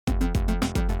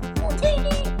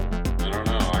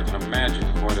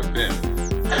have been.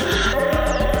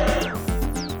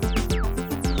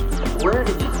 Where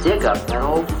did you dig up that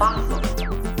old fossil?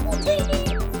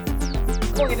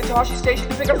 Going into Toshi Station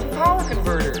to pick up some power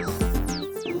converters.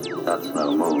 That's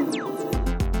no move.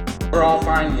 We're all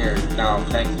fine here now,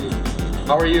 thank you.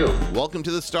 How are you? Welcome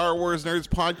to the Star Wars Nerds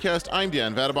podcast. I'm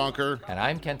Dan Vadabonker. And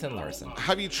I'm Kenton Larson.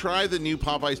 Have you tried the new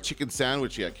Popeyes chicken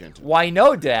sandwich yet, Kenton? Why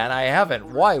no, Dan? I haven't.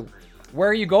 Why? Where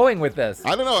are you going with this?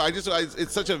 I don't know.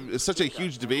 It's such a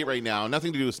huge debate right now.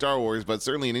 Nothing to do with Star Wars, but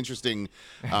certainly an interesting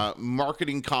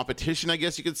marketing competition, I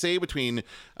guess you could say, between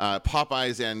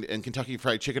Popeyes and Kentucky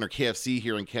Fried Chicken, or KFC,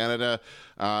 here in Canada.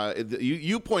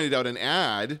 You pointed out an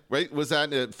ad, right? Was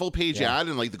that a full page ad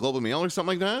in like the Globe and Mail or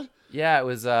something like that? Yeah, it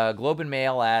was a Globe and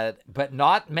Mail ad, but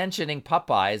not mentioning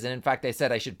Popeyes. And in fact, I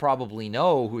said I should probably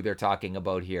know who they're talking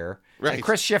about here. Right. And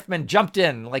Chris Schiffman jumped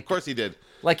in, like, Of course he did.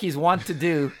 like he's wont to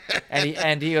do,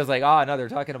 and he was like, "Oh no, they're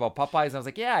talking about Popeyes." And I was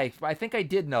like, "Yeah, I think I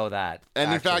did know that."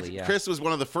 And actually, in fact, Chris was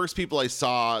one of the first people I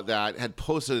saw that had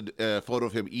posted a photo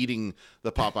of him eating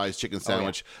the Popeyes chicken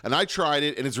sandwich. And I tried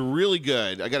it, and it's really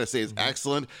good. I got to say, it's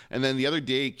excellent. And then the other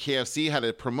day, KFC had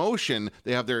a promotion.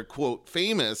 They have their quote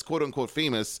unquote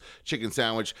famous chicken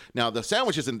sandwich. Now, the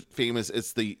sandwich isn't famous.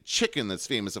 It's the chicken that's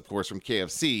famous, of course, from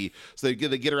KFC. So they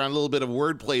get around a little bit of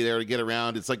wordplay there to get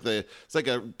around. It's like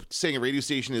saying a radio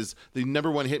station is the number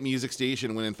one hit music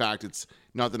station, when in fact it's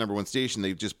not the number one station.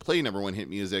 They just play number one hit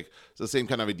music. So the same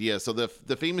kind of idea. So the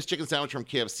famous chicken sandwich from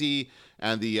KFC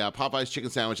and the Popeyes chicken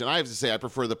sandwich. And I have to say, I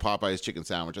prefer the Popeyes chicken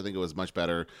sandwich. I think it was much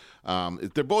better.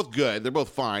 They're both good. They're both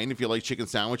fine if you like chicken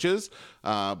sandwiches.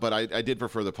 But I did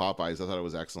prefer the Popeyes. I thought it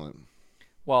was excellent.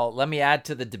 Well, let me add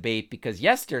to the debate, because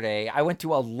yesterday I went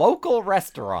to a local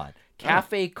restaurant,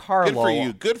 Cafe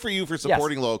Carlo. Good for you for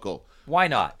supporting local. Why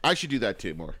not? I should do that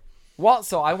too more. Well,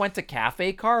 so I went to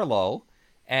Cafe Carlo,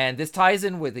 and this ties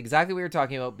in with exactly what you're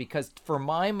talking about, because for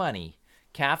my money,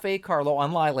 Cafe Carlo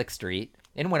on Lilac Street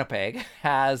in Winnipeg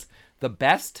has the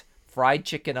best fried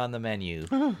chicken on the menu.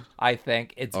 I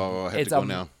think it's I have to go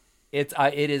now. It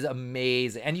is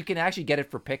amazing, and you can actually get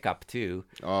it for pickup too.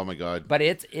 Oh my god! But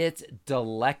it's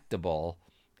delectable,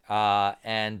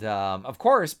 and of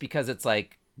course, because it's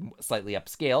like slightly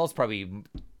upscale, it's probably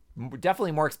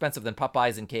definitely more expensive than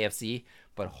Popeyes and KFC.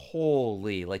 But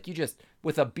holy, like, you just,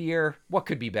 with a beer, what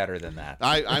could be better than that?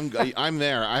 I'm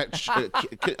there.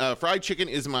 Fried chicken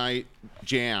is my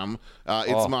jam.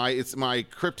 It's my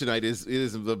kryptonite. It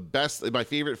is the best. My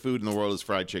favorite food in the world is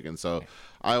fried chicken. So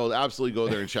I will absolutely go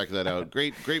there and check that out.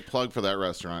 Great plug for that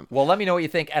restaurant. Well, let me know what you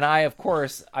think. And I, of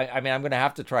course, I mean, I'm going to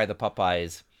have to try the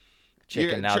Popeyes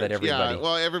chicken now that everybody... Yeah,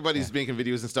 well, everybody's making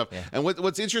videos and stuff. Yeah. And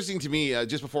what's interesting to me,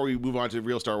 just before we move on to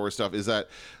real Star Wars stuff, is that,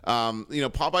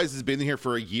 Popeyes has been here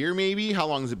for a year, maybe? How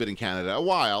long has it been in Canada? A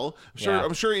while.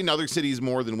 I'm sure in other cities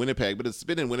more than Winnipeg, but it's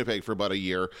been in Winnipeg for about a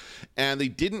year. And they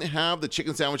didn't have the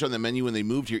chicken sandwich on the menu when they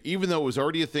moved here, even though it was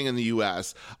already a thing in the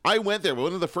U.S. I went there.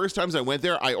 One of the first times I went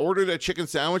there, I ordered a chicken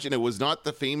sandwich, and it was not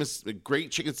the famous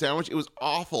great chicken sandwich. It was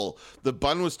awful. The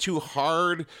bun was too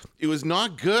hard. It was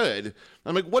not good.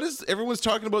 I'm like, everyone's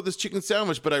talking about this chicken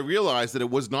sandwich, but I realized that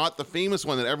it was not the famous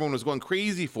one that everyone was going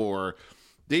crazy for.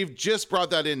 They've just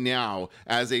brought that in now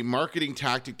as a marketing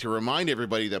tactic to remind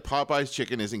everybody that Popeye's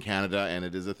chicken is in Canada and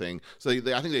it is a thing. So I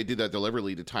think they did that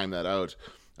deliberately to time that out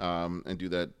and do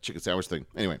that chicken sandwich thing.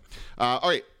 Anyway, all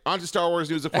right, on to Star Wars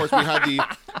news. Of course, we had the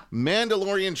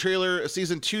Mandalorian trailer,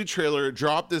 season 2 trailer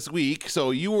dropped this week.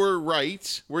 So you were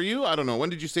right. Were you? I don't know. When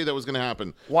did you say that was going to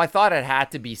happen? Well, I thought it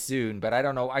had to be soon, but I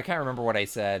don't know. I can't remember what I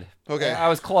said. Okay. I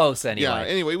was close anyway. Yeah,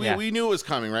 anyway, we knew it was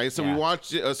coming, right? So we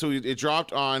watched it. So it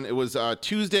dropped on, it was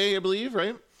Tuesday, I believe,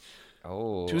 right?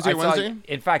 Oh, Tuesday, Wednesday.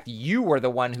 In fact, you were the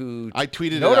one who I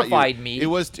tweeted notified me. It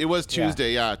was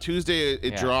Tuesday. Yeah, Tuesday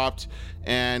it dropped,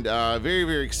 and very,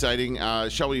 very exciting.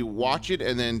 Shall we watch it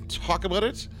and then talk about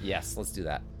it? Yes, let's do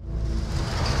that.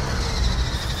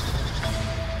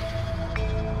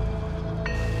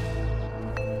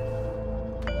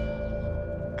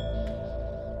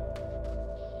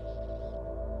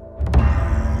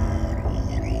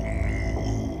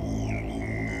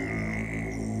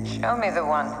 Show me the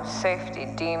one whose safety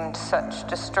deemed such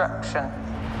destruction.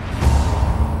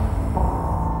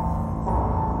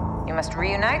 You must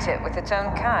reunite it with its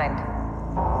own kind.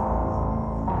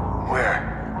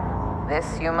 Where?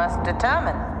 This you must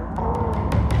determine.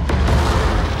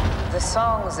 The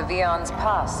songs of eons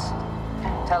past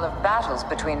tell of battles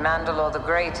between Mandalore the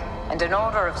Great and an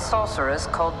order of sorcerers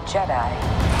called Jedi.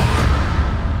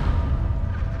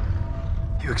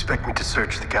 You expect me to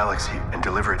search the galaxy and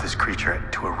deliver this creature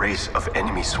to a race of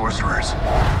enemy sorcerers?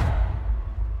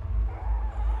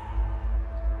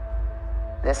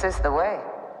 This is the way.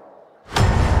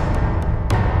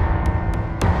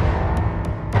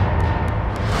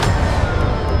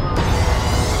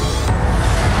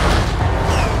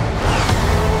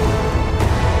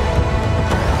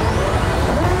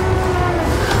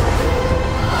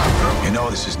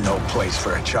 place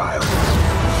for a child.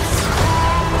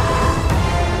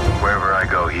 Wherever I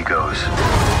go, he goes.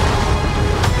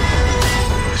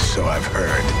 So I've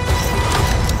heard.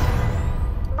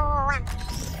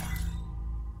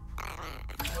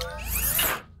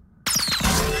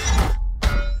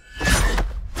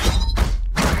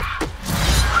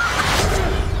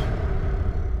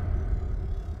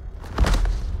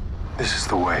 This is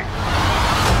the way.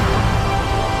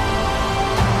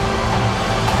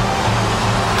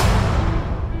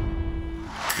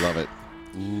 Love it.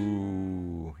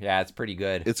 Ooh, yeah, it's pretty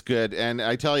good. It's good, and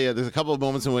I tell you, there's a couple of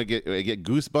moments when I get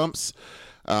goosebumps.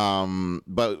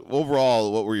 But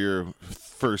overall, what were your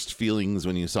first feelings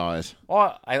when you saw it?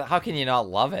 Oh, how can you not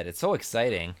love it? It's so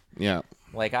exciting. Yeah,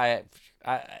 like a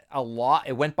lot.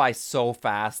 It went by so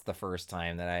fast the first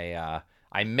time that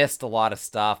I missed a lot of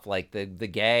stuff, like the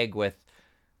gag with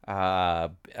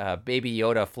Baby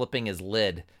Yoda flipping his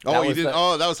lid. Oh, you did?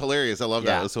 Oh, that was hilarious. I love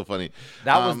that. It was so funny.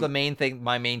 That was the main thing,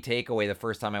 my main takeaway the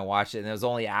first time I watched it, and it was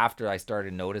only after I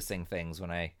started noticing things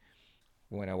when I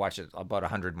watched it about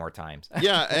 100 more times.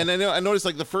 Yeah, and I noticed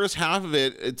like the first half of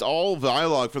it, it's all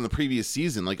dialogue from the previous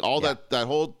season. Like all that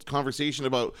whole conversation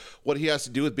about what he has to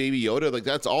do with Baby Yoda, like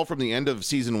that's all from the end of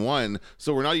season 1.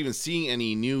 So we're not even seeing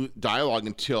any new dialogue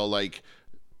until like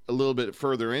a little bit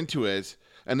further into it.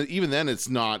 And even then, it's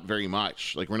not very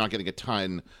much. Like, we're not getting a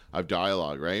ton of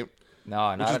dialogue, right?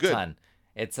 No, not a ton.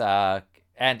 It's,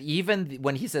 and even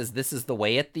when he says, "This is the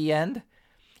way" at the end,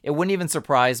 it wouldn't even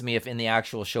surprise me if in the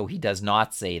actual show he does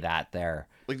not say that there.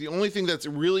 Like, the only thing that's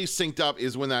really synced up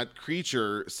is when that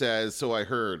creature says, "So I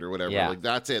heard," or whatever. Yeah. Like,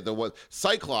 that's it.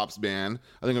 Cyclops Man.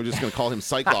 I think I'm just going to call him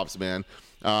Cyclops Man.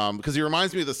 Because he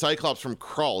reminds me of the Cyclops from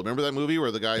Krull. Remember that movie where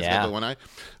the guy's got the one eye?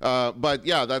 But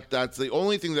yeah, that's the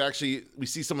only thing that actually we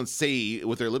see someone say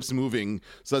with their lips moving.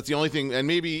 So that's the only thing, and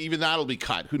maybe even that'll be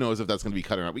cut. Who knows if that's going to be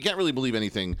cut or not? We can't really believe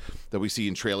anything that we see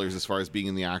in trailers as far as being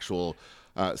in the actual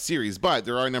series. But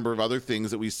there are a number of other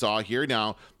things that we saw here.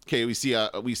 Now, okay, we see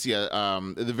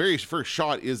the very first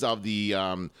shot is of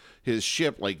the his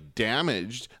ship like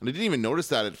damaged, and I didn't even notice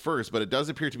that at first, but it does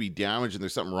appear to be damaged, and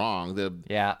there's something wrong.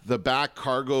 The back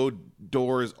cargo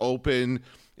door is open.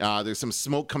 There's some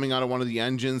smoke coming out of one of the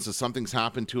engines, so something's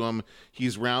happened to him.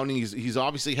 He's rounding. He's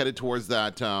obviously headed towards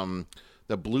that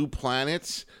the blue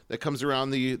planet that comes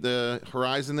around the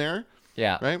horizon there.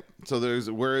 Yeah. Right. So there's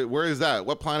where is that?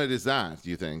 What planet is that? Do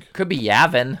you think? Could be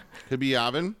Yavin. Could be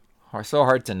Yavin. So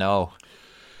hard to know.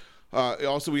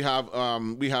 Also, we have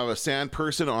a sand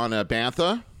person on a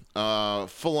bantha,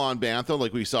 full on bantha,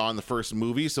 like we saw in the first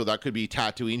movie. So that could be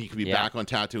Tatooine. He could be back on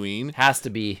Tatooine. Has to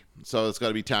be. So it's got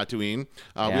to be Tatooine.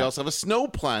 We also have a snow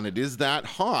planet. Is that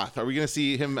Hoth? Are we going to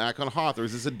see him back on Hoth, or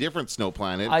is this a different snow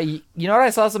planet? You know what I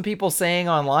saw some people saying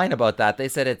online about that? They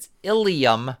said it's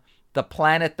Ilium, the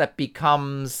planet that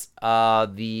becomes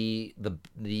the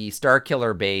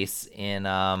Starkiller base in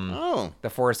The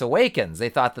Force Awakens. They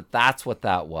thought that that's what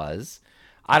that was.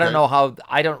 I don't know how.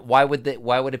 Why would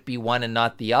it be one and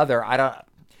not the other? I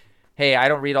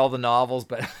don't read all the novels,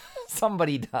 but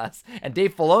somebody does, and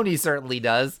Dave Filoni certainly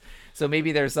does. So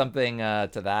maybe there's something to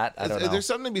that. I don't know. There's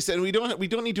something to be said. We don't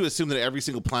need to assume that every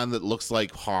single planet that looks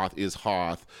like Hoth is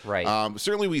Hoth. Right.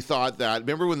 Certainly, we thought that.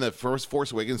 Remember when the first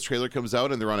Force Awakens trailer comes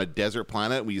out and they're on a desert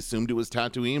planet? We assumed it was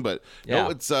Tatooine, but no,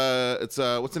 it's what's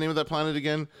the name of that planet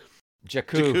again?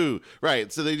 Jakku.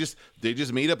 Right. So they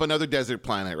just made up another desert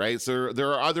planet, right? So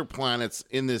there are other planets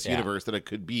in this universe that it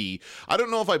could be. I don't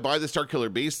know if I buy the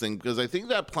Starkiller base thing, because I think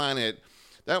that planet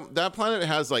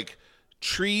has like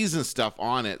trees and stuff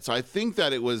on it. So I think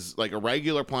that it was like a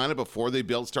regular planet before they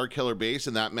built Starkiller base,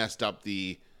 and that messed up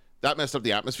the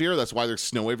atmosphere. That's why there's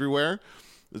snow everywhere.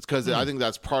 It's because I think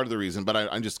that's part of the reason, but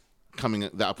I'm just coming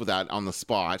up with that on the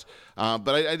spot. But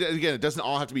again, it doesn't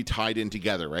all have to be tied in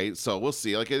together, right? So we'll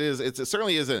see. Like it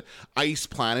certainly is an ice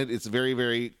planet. It's very,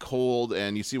 very cold,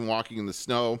 and you see him walking in the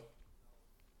snow.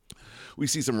 We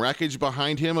see some wreckage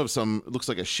behind him of it looks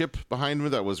like a ship behind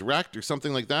him that was wrecked or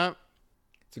something like that.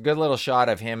 It's a good little shot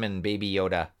of him and Baby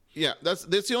Yoda. Yeah, that's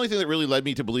the only thing that really led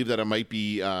me to believe that it might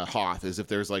be Hoth, is if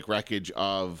there's like wreckage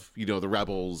of, the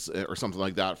rebels or something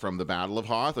like that from the Battle of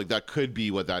Hoth. Like that could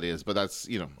be what that is, but that's,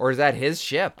 Or is that his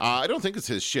ship? I don't think it's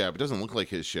his ship. It doesn't look like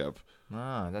his ship.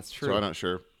 Ah, that's true. So I'm not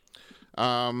sure.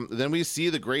 Then we see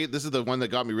this is the one that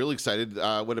got me really excited.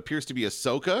 What appears to be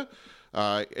Ahsoka.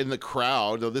 In the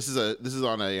crowd. This is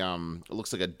on a it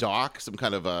looks like a dock, some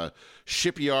kind of a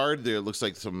shipyard. There looks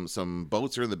like some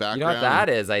boats are in the background. You know what that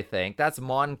is? I think that's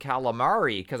Mon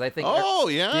Calamari, because I think. Oh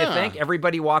yeah. Do you think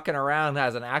everybody walking around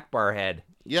has an Akbar head?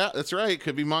 Yeah, that's right.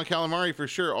 Could be Mon Calamari for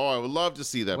sure. Oh, I would love to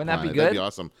see that. Wouldn't that be good? That'd be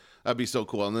awesome. That'd be so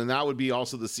cool. And then that would be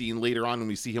also the scene later on when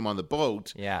we see him on the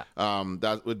boat. Yeah.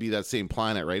 That would be that same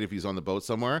planet, right? If he's on the boat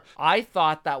somewhere. I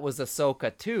thought that was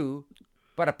Ahsoka too,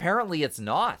 but apparently it's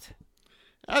not.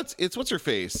 It's what's her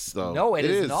face though. No, it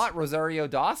is not Rosario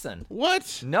Dawson.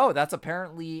 What? No, that's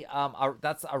apparently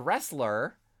that's a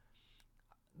wrestler,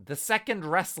 the second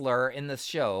wrestler in this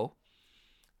show,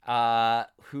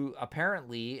 who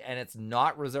apparently, and it's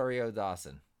not Rosario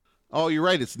Dawson. Oh, you're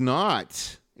right. It's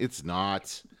not. It's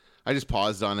not. I just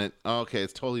paused on it. Oh, okay,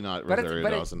 it's totally not Rosario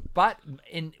Dawson. But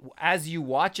as you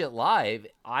watch it live,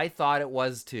 I thought it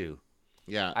was too.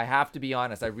 Yeah, I have to be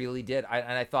honest. I really did.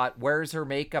 And I thought, where's her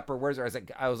makeup, or where's her?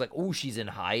 I was like, oh, she's in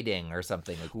hiding or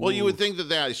something. Like, well, you would think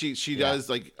that she does,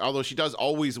 like, although she does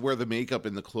always wear the makeup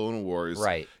in the Clone Wars,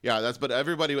 right? Yeah, but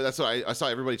everybody. That's what I saw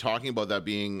everybody talking about that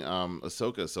being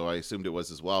Ahsoka, so I assumed it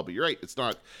was as well. But you're right, it's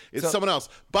not. It's someone else.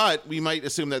 But we might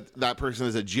assume that person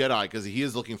is a Jedi because he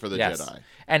is looking for the Jedi.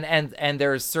 And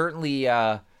there's certainly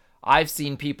I've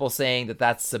seen people saying that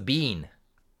that's Sabine.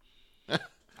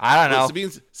 I don't know.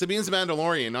 Sabine's a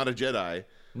Mandalorian, not a Jedi.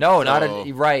 No, so. Not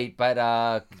a right,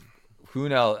 but who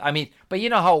knows? I mean, but you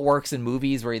know how it works in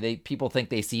movies where people think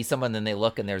they see someone, then they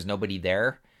look and there's nobody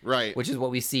there, right? Which is what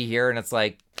we see here, and it's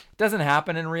like it doesn't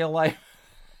happen in real life.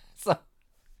 So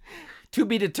to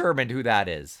be determined who that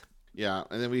is. Yeah,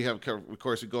 and then we have, of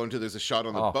course, we go into there's a shot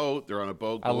on the boat. They're on a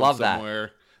boat. I love somewhere.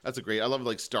 That. That's a great. I love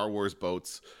like Star Wars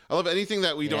boats. I love anything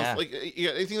that we don't like.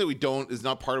 Anything that we don't is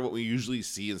not part of what we usually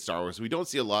see in Star Wars. We don't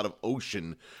see a lot of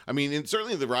ocean. I mean,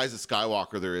 certainly in the Rise of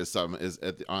Skywalker, there is some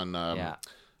on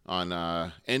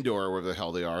Endor or wherever the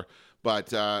hell they are.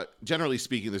 But generally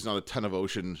speaking, there's not a ton of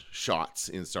ocean shots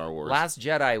in Star Wars. Last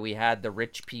Jedi, we had the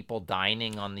rich people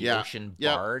dining on the ocean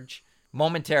barge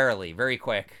momentarily, very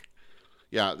quick.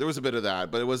 Yeah, there was a bit of that,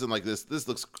 but it wasn't like this. This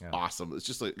looks awesome. It's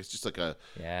just like a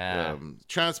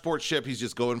transport ship. He's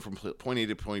just going from point A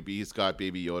to point B. He's got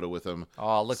Baby Yoda with him.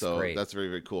 Oh, it looks great. That's very,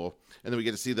 very cool. And then we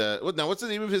get to see what's the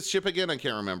name of his ship again? I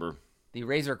can't remember. The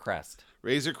Razor Crest.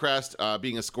 Razor Crest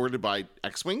being escorted by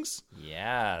X-Wings?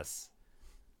 Yes.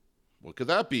 What could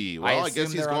that be? Well, I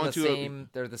guess he's going to...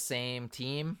 They're the same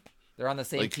team. They're on the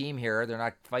same team here. They're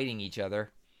not fighting each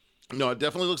other. No, it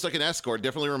definitely looks like an escort.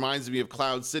 Definitely reminds me of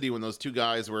Cloud City when those two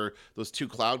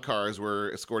cloud cars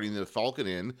were escorting the Falcon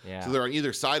in. Yeah. So they're on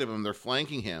either side of him. They're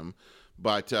flanking him.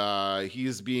 But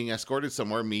he's being escorted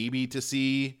somewhere, maybe to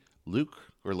see Luke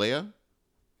or Leia.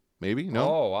 Maybe? No?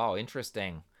 Oh, wow.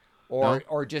 Interesting.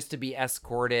 Or just to be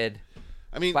escorted.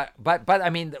 I mean... But I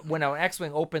mean, when an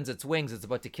X-Wing opens its wings, it's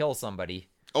about to kill somebody.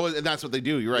 Oh, and that's what they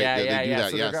do. You're right. Yeah, they do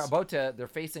that, so yes. they're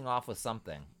facing off with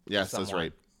something. Yes, that's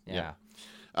right. Yeah.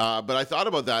 But I thought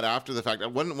about that after the fact.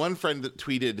 One friend that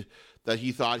tweeted that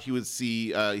he thought he would see.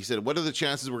 He said, "What are the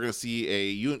chances we're going to see a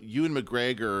Ewan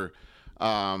McGregor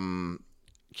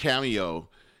cameo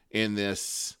in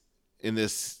this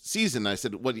season?" I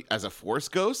said, "What, as a Force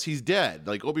ghost? He's dead.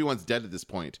 Like Obi-Wan's dead at this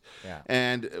point." Yeah.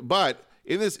 But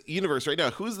in this universe right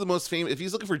now, who's the most famous? If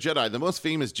he's looking for Jedi, the most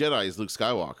famous Jedi is Luke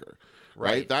Skywalker.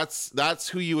 Right. That's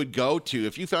who you would go to.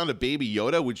 If you found a Baby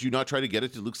Yoda, would you not try to get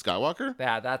it to Luke Skywalker?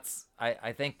 Yeah,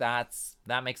 I think that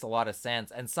makes a lot of sense.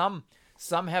 And some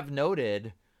have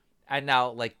noted, and now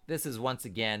like this is once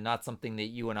again not something that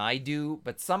you and I do,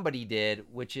 but somebody did,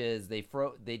 which is they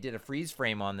did a freeze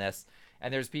frame on this,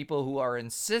 and there's people who are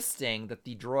insisting that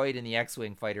the droid in the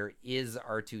X-Wing fighter is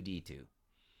R2-D2.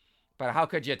 But how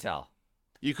could you tell?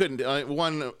 You couldn't.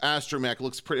 One astromech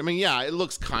looks pretty. I mean, yeah, it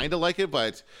looks kind of like it,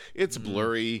 but it's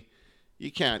blurry.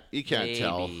 You can't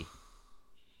tell.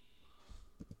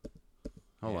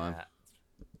 Hold on.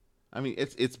 I mean,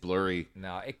 it's blurry.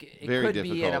 No, it Very could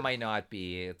difficult. be and it might not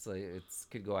be. It's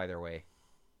could go either way.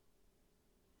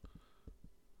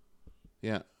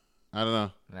 Yeah, I don't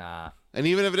know. Nah. And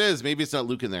even if it is, maybe it's not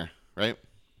Luke in there, right?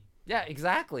 Yeah,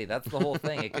 exactly. That's the whole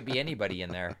thing. It could be anybody in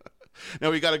there.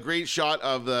 Now we got a great shot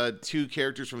of the two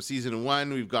characters from season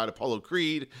 1. We've got Apollo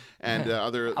Creed and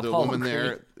the woman Creed.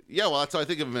 there. Yeah, well, that's how I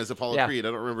think of him, as Apollo Creed. I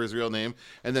don't remember his real name.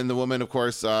 And then the woman, of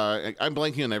course, I'm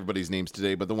blanking on everybody's names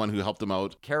today, but the one who helped him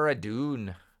out. Cara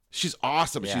Dune. She's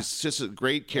awesome. Yeah. She's just a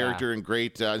great character and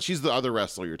great. She's the other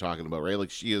wrestler you're talking about, right? Like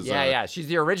she is. Yeah. She's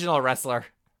the original wrestler.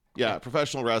 Yeah,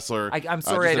 professional wrestler. I'm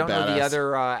sorry, I don't know the badass.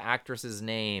 other actress's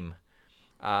name,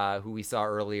 who we saw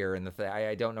earlier in the thing.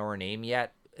 I don't know her name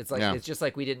yet. It's like it's just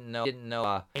like we didn't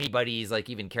know anybody's like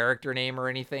even character name or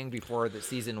anything before the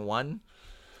season 1.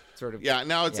 sort of. Yeah,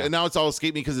 now it's all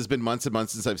escaped me because it's been months and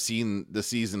months since I've seen the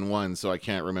season 1, so I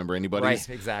can't remember anybody's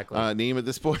name at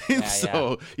this point.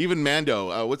 So even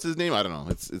Mando, what's his name? I don't know.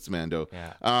 It's Mando.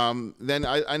 Yeah. Then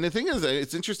and the thing is,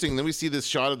 it's interesting. Then we see this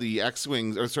shot of the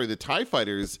X-wings, or sorry, the TIE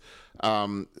fighters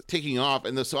taking off,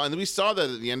 and then we saw that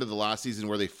at the end of the last season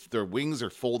where their wings are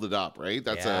folded up, right?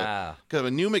 That's a kind of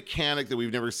a new mechanic that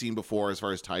we've never seen before as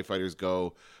far as TIE fighters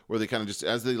go, where they kind of just,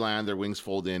 as they land, their wings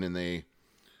fold in and they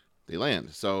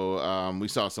land. So we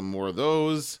saw some more of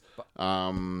those.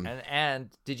 And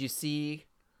did you see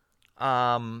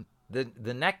the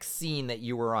next scene that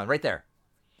you were on right there?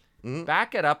 Mm-hmm.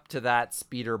 Back it up to that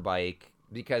speeder bike,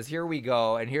 because here we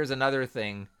go, and here's another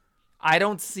thing. I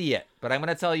don't see it, but I'm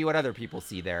going to tell you what other people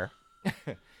see there.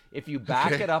 If you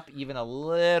back it up even a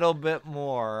little bit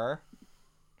more,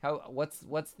 what's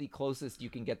the closest you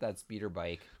can get that speeder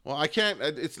bike? Well, I can't.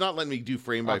 It's not letting me do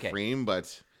frame by frame,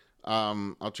 but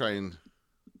I'll try and.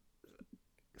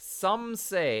 Some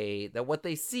say that what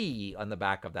they see on the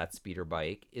back of that speeder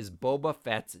bike is Boba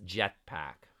Fett's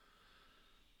jetpack.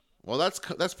 Well, that's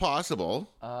possible.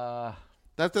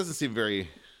 That doesn't seem very.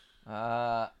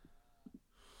 I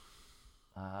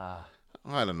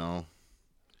don't know.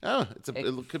 Oh,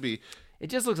 it could be. It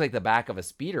just looks like the back of a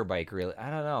speeder bike. Really, I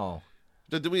don't know.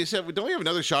 Don't we have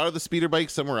another shot of the speeder bike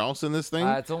somewhere else in this thing?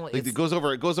 It goes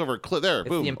over a cliff. There,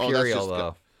 boom. The Imperial,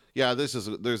 though. Yeah,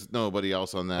 there's nobody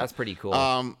else on that. That's pretty cool.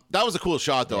 That was a cool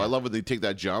shot, though. Yeah. I love when they take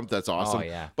that jump. That's awesome. Oh,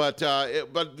 yeah. But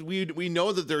we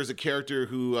know that there's a character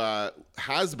who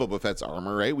has Boba Fett's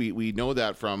armor, right? We know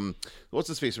that from what's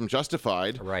his face from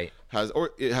Justified, right?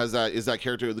 Is that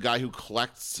character the guy who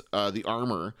collects the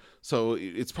armor? So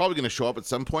it's probably going to show up at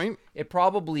some point. It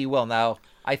probably will. Now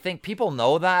I think people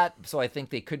know that, so I think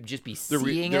they could just be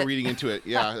seeing it. They're reading into it.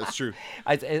 Yeah, that's true.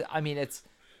 I mean, it's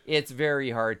very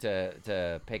hard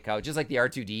to pick out, just like the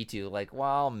R2D2. Like,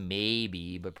 well,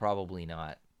 maybe, but probably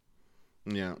not.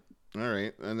 Yeah. All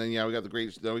right. And then he's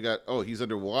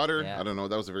underwater. Yeah. I don't know.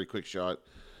 That was a very quick shot.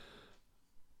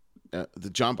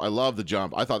 The jump. I love the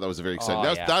jump. I thought that was a very exciting.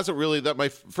 That's what really my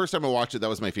first time I watched it. That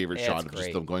was my favorite shot of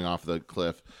just them going off the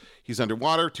cliff. He's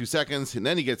underwater, 2 seconds, and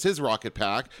then he gets his rocket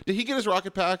pack. Did he get his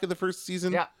rocket pack in the first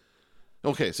season? Yeah.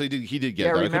 Okay, so he did get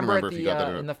that. I couldn't remember if he got that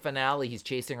or not. In the finale, he's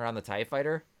chasing around the TIE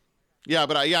fighter. Yeah,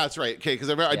 but that's right. Okay,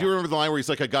 because I do remember the line where he's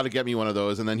like, "I got to get me one of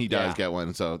those," and then he does get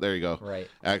one. So there you go. Right.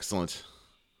 Excellent.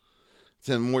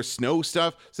 Some more snow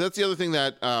stuff. So that's the other thing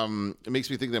that it makes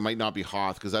me think that might not be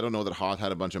Hoth, because I don't know that Hoth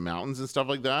had a bunch of mountains and stuff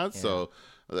like that. Yeah. So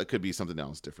that could be something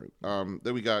else different.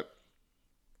 Then we got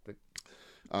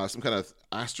some kind of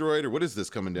asteroid, or what is this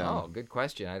coming down? Oh, good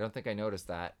question. I don't think I noticed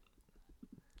that.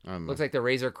 Looks like the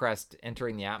Razor Crest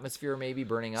entering the atmosphere, maybe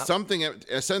burning up. Something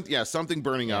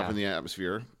burning up in the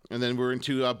atmosphere. And then we're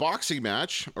into a boxing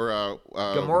match, or a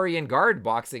Gamorrean Guard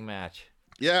boxing match.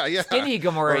 Yeah. Skinny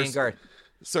Gamorrean Guard.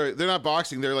 Sorry, they're not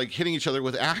boxing. They're like hitting each other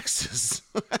with axes.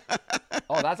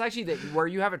 Oh, that's actually where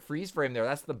you have it freeze frame there.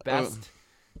 That's the best.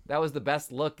 That was the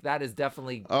best look. That is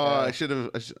definitely. I should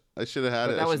have had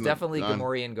it. That was definitely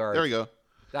Gamorrean Guards. There we go.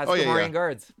 That's Gamorrean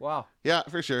Guards. Wow. Yeah,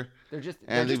 for sure. They're just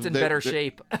in better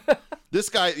shape. This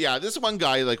guy, this one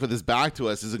guy, like with his back to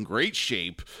us, is in great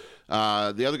shape.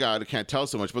 The other guy, I can't tell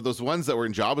so much, but those ones that were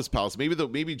in Jabba's palace, maybe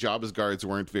Jabba's guards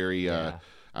weren't very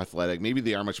athletic. Maybe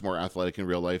they are much more athletic in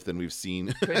real life than we've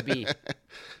seen. Could be.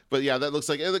 But yeah, that looks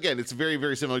like, again, it's very,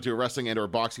 very similar to a wrestling and or a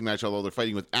boxing match, although they're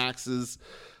fighting with axes.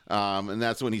 And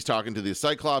that's when he's talking to the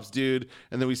Cyclops dude.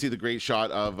 And then we see the great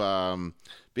shot of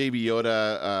Baby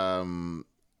Yoda.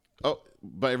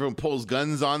 But everyone pulls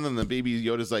guns on them. And Baby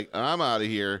Yoda's like, I'm out of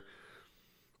here.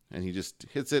 And he just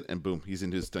hits it, and boom, he's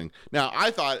into his thing. Now, I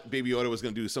thought Baby Yoda was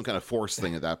going to do some kind of force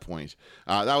thing at that point.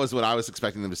 That was what I was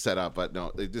expecting them to set up, but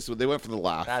no, they went for the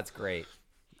laugh. That's great.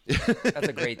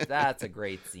 That's a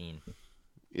great scene.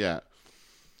 Yeah.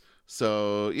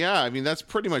 So yeah, I mean that's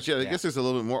pretty much it. I guess there's a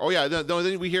little bit more. Oh yeah,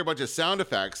 then we hear a bunch of sound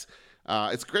effects.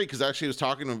 It's great because actually I was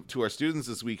talking to our students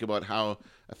this week about how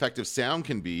effective sound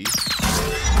can be.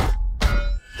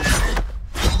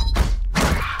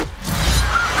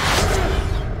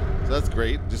 That's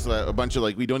great. Just a bunch of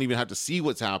we don't even have to see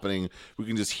what's happening. We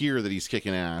can just hear that he's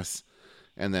kicking ass.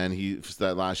 And then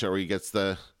that last shot where he gets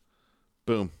the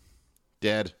boom,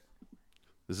 dead.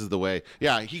 This is the way.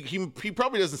 Yeah, he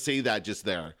probably doesn't say that just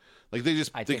there. Like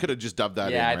they could have just dubbed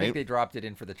that in, right? I think they dropped it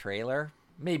in for the trailer.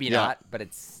 Maybe not, but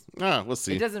it's we'll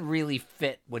see. It doesn't really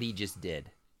fit what he just did.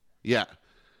 Yeah.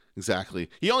 Exactly.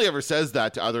 He only ever says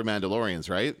that to other Mandalorians,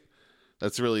 right?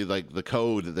 That's really like the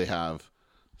code that they have.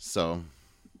 So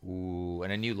ooh,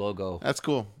 and a new logo. That's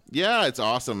cool. Yeah, it's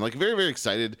awesome. Like very, very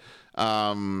excited.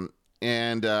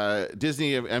 And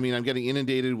Disney, I mean, I'm getting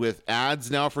inundated with ads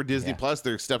now for Disney Plus.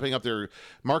 They're stepping up their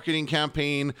marketing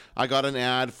campaign. I got an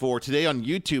ad for today on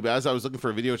YouTube as I was looking for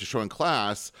a video to show in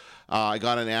class. I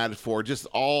got an ad for just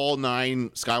all 9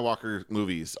 Skywalker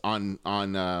movies on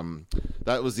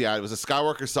that was the ad. It was a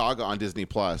Skywalker saga on Disney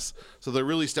Plus. So they're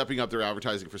really stepping up their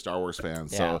advertising for Star Wars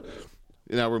fans. So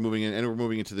now we're moving in, and we're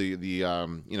moving into the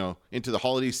into the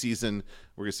holiday season.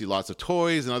 We're gonna see lots of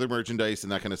toys and other merchandise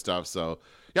and that kind of stuff. So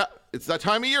yeah, it's that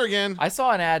time of year again. I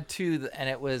saw an ad too, and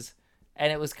it was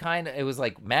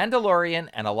like Mandalorian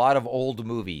and a lot of old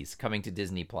movies coming to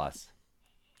Disney Plus.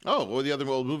 Oh, what were the other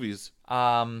old movies?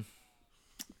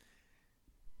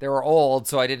 They were old,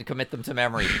 so I didn't commit them to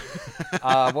memory.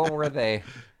 What were they?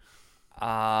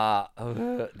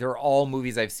 They're all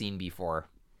movies I've seen before.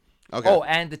 Okay. Oh,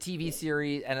 and the TV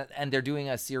series, and they're doing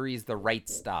a series, The Right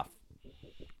Stuff,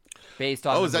 based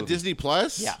on. Oh, is that Disney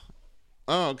Plus? Yeah.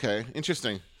 Oh, okay.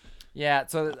 Interesting. Yeah.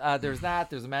 So there's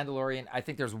that. There's a Mandalorian. I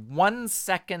think there's 1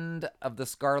 second of the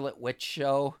Scarlet Witch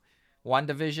show,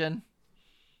 WandaVision.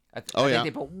 I think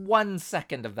they put 1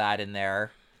 second of that in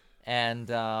there, and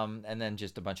then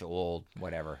just a bunch of old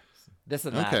whatever, this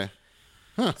and that. Okay.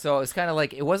 Huh. So it's kind of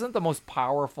like, it wasn't the most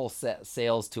powerful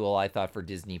sales tool, I thought, for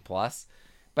Disney Plus.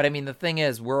 But I mean, the thing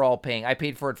is, we're all paying. I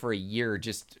paid for it for a year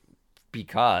just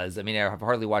because. I mean, I've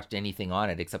hardly watched anything on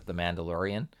it except The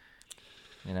Mandalorian.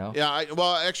 You know? Yeah,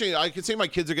 actually, I can say my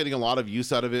kids are getting a lot of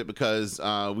use out of it because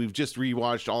we've just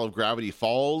rewatched all of Gravity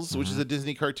Falls, which is a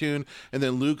Disney cartoon, and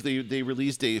then Luke, they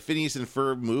released a Phineas and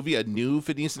Ferb movie, a new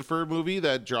Phineas and Ferb movie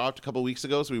that dropped a couple weeks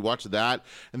ago, so we watched that,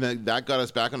 and then that got us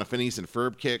back on a Phineas and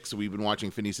Ferb kick, so we've been watching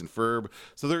Phineas and Ferb,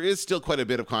 so there is still quite a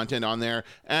bit of content on there,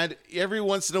 and every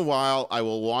once in a while, I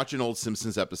will watch an old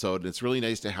Simpsons episode, and it's really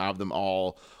nice to have them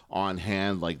all on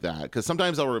hand like that, because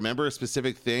sometimes I'll remember a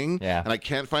specific thing and I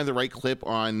can't find the right clip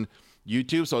on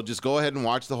YouTube, so I'll just go ahead and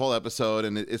watch the whole episode,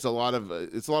 and it's a lot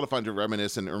of fun to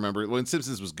reminisce and remember when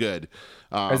Simpsons was good.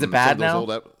 Is it bad now?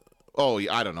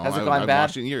 I don't know. Has it gone I haven't bad?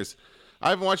 watched it in years. I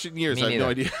haven't watched it in years. Me I have no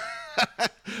neither. idea.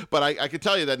 But I can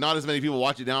tell you that not as many people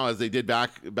watch it now as they did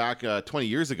back 20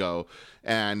 years ago,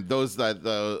 and those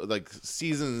like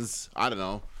seasons, I don't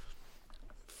know,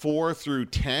 4 through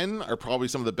 10 are probably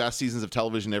some of the best seasons of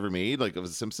television ever made, like of The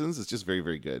Simpsons. It's just very,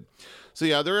 very good. So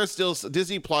yeah, there are still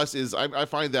Disney Plus is, I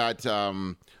find that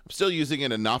I'm still using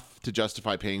it enough to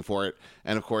justify paying for it.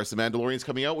 And of course, The Mandalorian's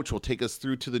coming out, which will take us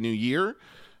through to the new year.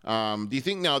 Do you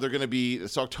think now they're going to be,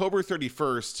 it's October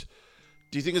 31st.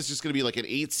 Do you think it's just going to be like an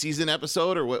 8-season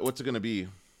episode, or what's it going to be?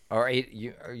 Or 8?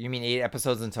 You mean 8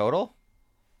 episodes in total?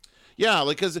 Yeah,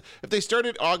 like, because if they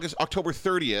started October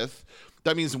 30th,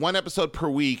 that means 1 episode per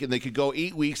week, and they could go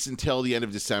 8 weeks until the end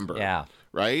of December. Yeah.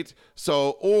 Right?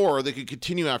 So, or they could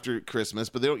continue after Christmas,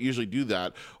 but they don't usually do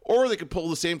that. Or they could pull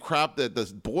the same crap that the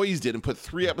boys did and put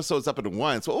 3 episodes up at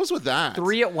once. What was with that?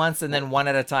 3 at once and then 1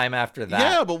 at a time after that.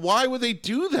 Yeah, but why would they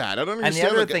do that? I don't understand.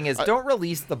 And the other thing is, don't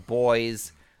release the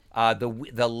boys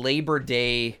the Labor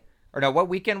Day. Or no, what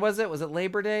weekend was it? Was it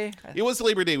Labor Day? It was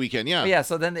Labor Day weekend, yeah. Oh, yeah,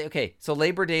 so then, so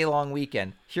Labor Day long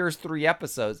weekend. Here's 3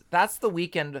 episodes. That's the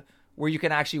weekend where you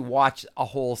can actually watch a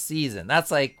whole season.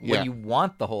 That's like when you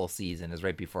want the whole season is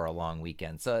right before a long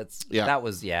weekend. So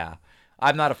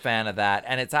I'm not a fan of that.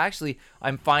 And it's actually,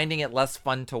 I'm finding it less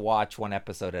fun to watch 1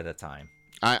 episode at a time.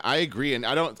 I agree. And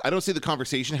I don't see the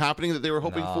conversation happening that they were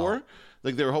hoping for.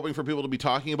 Like, they were hoping for people to be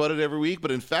talking about it every week. But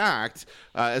in fact,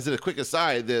 as a quick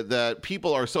aside, that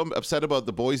people are so upset about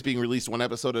The Boys being released 1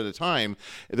 episode at a time,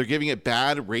 they're giving it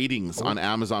bad ratings on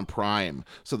Amazon Prime.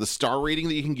 So the star rating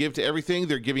that you can give to everything,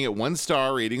 they're giving it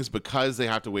 1-star ratings because they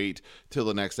have to wait till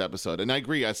the next episode. And I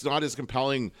agree. It's not as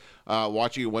compelling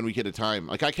watching it 1 week at a time.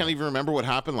 Like, I can't even remember what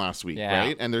happened last week,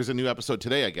 right? And there's a new episode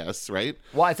today, I guess, right?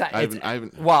 Well,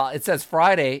 well, it says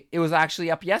Friday. It was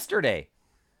actually up yesterday.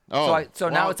 Oh,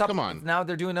 now it's up. Come on. Now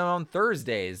they're doing it on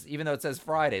Thursdays, even though it says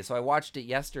Friday. So I watched it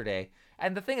yesterday.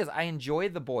 And the thing is, I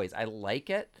enjoyed The Boys. I like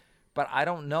it, but I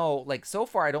don't know. Like, so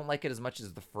far, I don't like it as much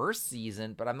as the first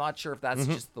season, but I'm not sure if that's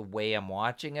just the way I'm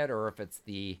watching it or if it's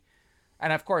the...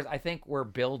 And of course, I think we're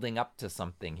building up to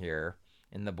something here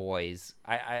in The Boys.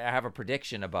 I have a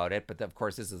prediction about it, but of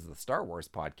course, this is the Star Wars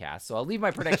podcast, so I'll leave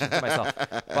my prediction to myself.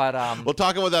 But we'll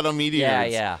talk about that on Media.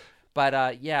 Yeah. But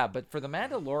but for The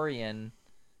Mandalorian...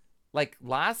 Like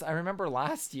I remember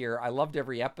last year, I loved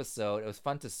every episode. It was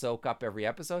fun to soak up every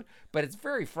episode, but it's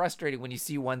very frustrating when you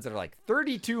see ones that are like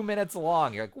 32 minutes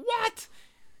long. You're like, what?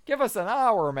 Give us an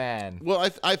hour, man. Well,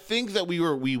 I think that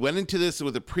we went into this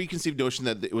with a preconceived notion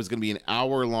that it was going to be an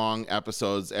hour-long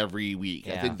episodes every week.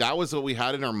 Yeah. I think that was what we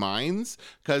had in our minds,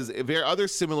 because other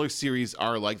similar series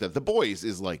are like that. The Boys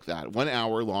is like that, 1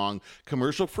 hour long,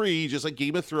 commercial-free, just like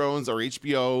Game of Thrones or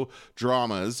HBO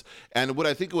dramas. And what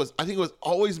I think it was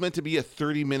always meant to be a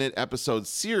 30-minute episode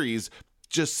series.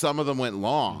 Just some of them went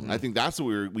long. I think that's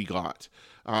what we got.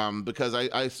 Because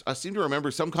I seem to remember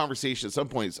some conversation at some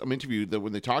point, some interview, that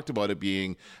when they talked about it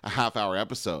being a half-hour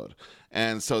episode.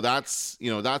 And so that's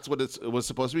what it was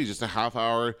supposed to be, just a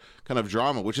half-hour kind of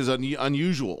drama, which is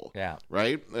unusual. Yeah.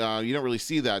 Right? You don't really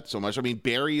see that so much. I mean,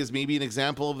 Barry is maybe an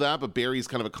example of that, but Barry's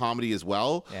kind of a comedy as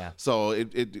well. Yeah. So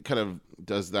it kind of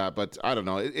does that. But I don't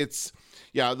know. It's...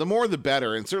 Yeah, the more the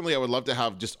better. And certainly I would love to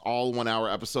have just all 1 hour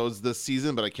episodes this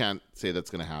season, but I can't say that's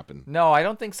going to happen. No, I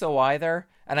don't think so either.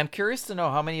 And I'm curious to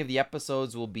know how many of the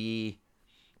episodes will be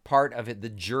part of the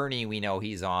journey we know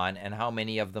he's on, and how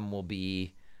many of them will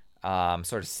be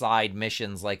sort of side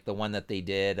missions like the one that they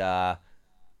did,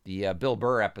 the Bill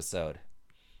Burr episode.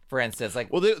 For instance,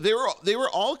 like, well, they were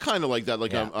all kind of like that,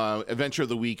 like Adventure of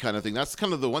the Week kind of thing. That's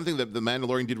kind of the one thing that The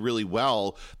Mandalorian did really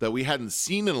well that we hadn't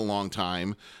seen in a long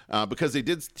time, because they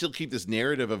did still keep this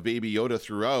narrative of Baby Yoda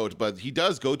throughout, but he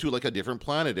does go to like a different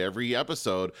planet every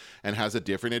episode and has a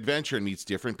different adventure and meets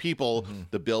different people.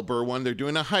 The Bill Burr one, they're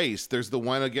doing a heist. There's the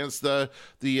one against the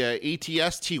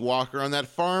ATST walker on that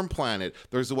farm planet.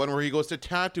 There's the one where he goes to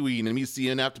Tatooine and meets the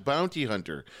inept bounty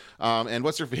hunter. And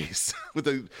what's her face with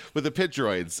the pit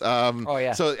droids.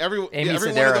 So every one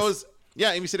of those,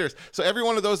 Amy Sedaris. So every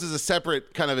one of those is a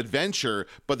separate kind of adventure,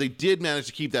 but they did manage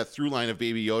to keep that through line of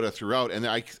Baby Yoda throughout, and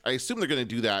I assume they're going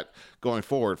to do that going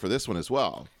forward for this one as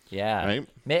well. Yeah. Right?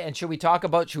 And should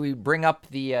we bring up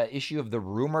the issue of the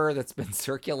rumor that's been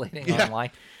circulating online?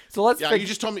 So let's. Yeah, you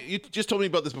just told me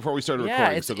about this before we started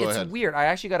recording. So go ahead. It's weird. I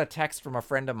actually got a text from a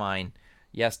friend of mine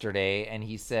yesterday, and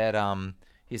he said,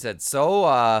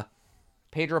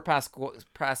 Pedro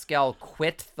Pascal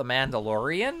quit The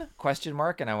Mandalorian? ?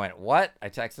 And I went, what? I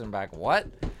texted him back, what?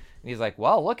 And he's like,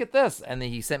 well, look at this. And then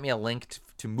he sent me a link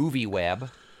to MovieWeb,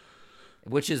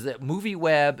 which is that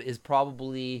MovieWeb is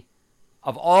probably,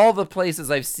 of all the places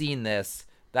I've seen this,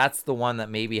 that's the one that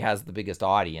maybe has the biggest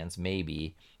audience,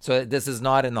 maybe. So this is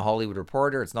not in the Hollywood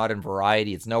Reporter. It's not in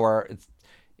Variety. It's nowhere.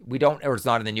 It's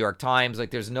not in the New York Times.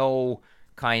 Like, there's no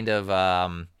kind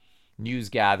of news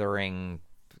gathering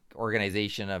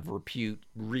organization of repute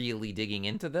really digging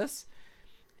into this,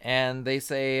 and they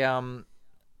say and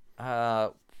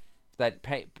the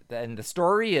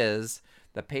story is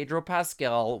that Pedro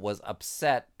Pascal was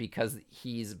upset because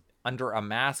he's under a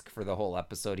mask for the whole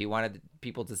episode. He wanted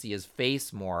people to see his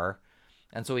face more,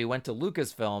 and so he went to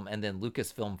Lucasfilm, and then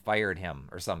Lucasfilm fired him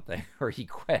or something, or he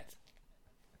quit.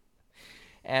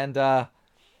 And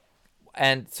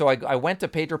so I went to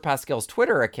Pedro Pascal's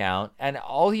Twitter account, and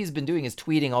all he's been doing is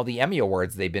tweeting all the Emmy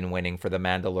Awards they've been winning for The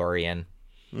Mandalorian.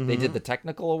 They did the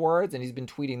technical awards, and he's been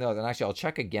tweeting those. And actually, I'll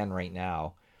check again right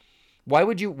now. Why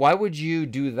would you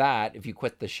do that if you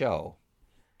quit the show?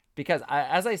 Because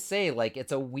as I say, like,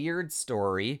 it's a weird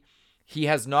story. He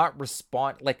has not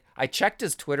responded. Like, I checked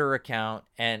his Twitter account,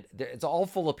 and it's all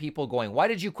full of people going, "Why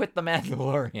did you quit The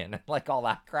Mandalorian?" Like, all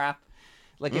that crap.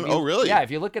 Like, really? Yeah, if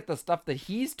you look at the stuff that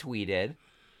he's tweeted,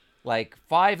 like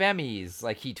 5 Emmys,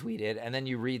 like he tweeted, and then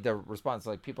you read the response,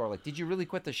 like people are like, "Did you really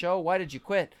quit the show? Why did you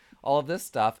quit?" All of this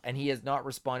stuff, and he has not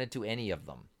responded to any of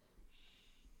them.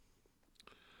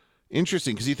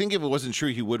 Interesting, because you think if it wasn't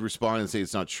true, he would respond and say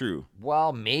it's not true.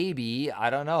 Well, maybe. I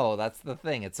don't know. That's the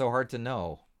thing. It's so hard to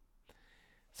know.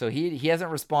 So he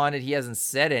hasn't responded. He hasn't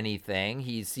said anything.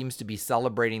 He seems to be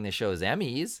celebrating the show's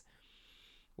Emmys,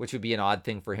 which would be an odd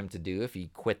thing for him to do if he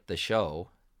quit the show.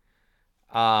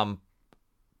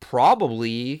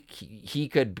 Probably he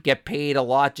could get paid a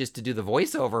lot just to do the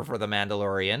voiceover for The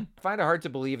Mandalorian. I find it hard to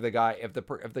believe if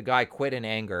the guy quit in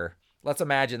anger. Let's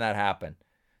imagine that happened.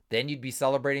 Then you'd be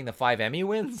celebrating the 5 Emmy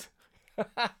wins?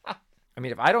 I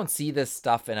mean, if I don't see this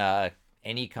stuff in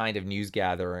any kind of news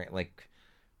gathering, like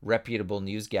reputable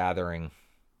news gathering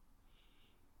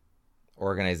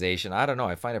organization, I don't know.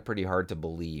 I find it pretty hard to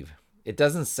believe. It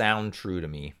doesn't sound true to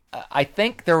me. I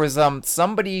think there was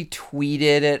somebody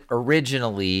tweeted it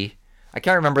originally. I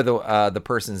can't remember the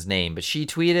person's name, but she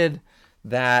tweeted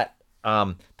that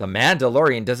The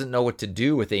Mandalorian doesn't know what to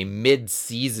do with a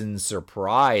mid-season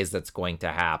surprise that's going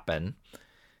to happen.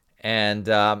 And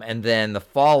then the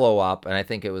follow-up, and I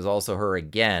think it was also her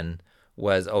again,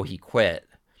 was, oh, he quit.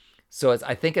 So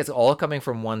I think it's all coming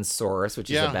from one source, which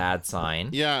is a bad sign.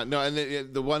 Yeah, no,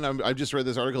 and the one I just read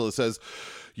this article that says,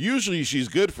 usually she's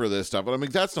good for this stuff, but I'm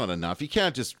like, that's not enough. You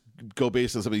can't just go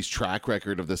based on somebody's track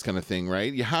record of this kind of thing,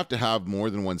 right? You have to have more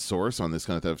than one source on this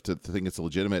kind of stuff to think it's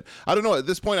legitimate. I don't know. At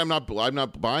this point, I'm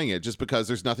not buying it just because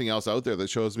there's nothing else out there that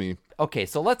shows me. Okay,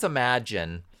 so let's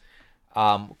imagine,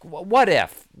 what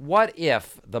if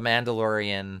the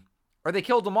Mandalorian, or they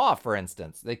killed him off, for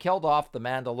instance. They killed off the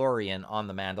Mandalorian on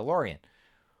the Mandalorian.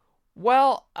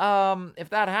 Well, if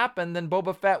that happened, then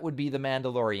Boba Fett would be the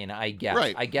Mandalorian, I guess.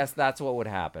 Right. I guess that's what would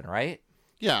happen, right?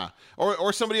 Yeah,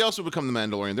 or somebody else would become the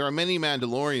Mandalorian. There are many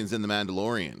Mandalorians in the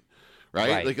Mandalorian,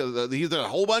 right? Like there's a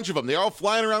whole bunch of them. They're all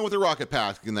flying around with a rocket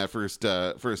pack in that first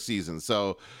season.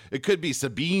 So it could be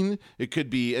Sabine, it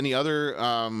could be any other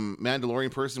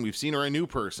Mandalorian person we've seen, or a new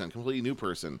person, completely new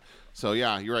person. So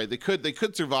yeah, you're right. They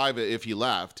could survive it if he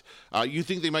left. You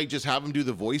think they might just have him do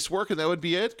the voice work and that would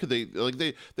be it? Could they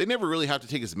never really have to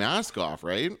take his mask off,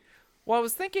 right? Well, I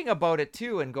was thinking about it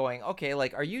too and going, okay,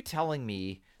 like, are you telling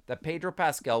me that Pedro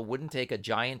Pascal wouldn't take a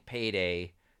giant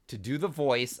payday to do the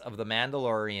voice of the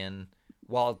Mandalorian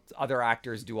while other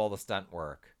actors do all the stunt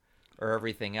work or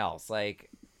everything else? Like,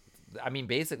 I mean,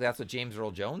 basically that's what James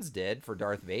Earl Jones did for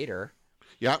Darth Vader.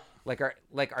 Yep.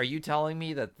 Are you telling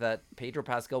me that Pedro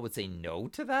Pascal would say no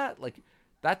to that? Like,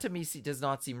 that to me does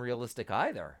not seem realistic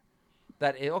either.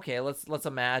 Let's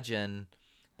imagine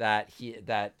that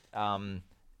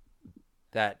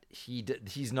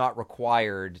he's not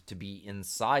required to be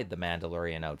inside the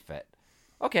Mandalorian outfit.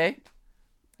 Okay.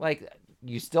 Like,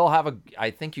 you still have I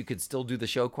think you could still do the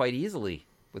show quite easily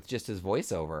with just his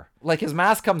voiceover. Like, his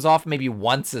mask comes off maybe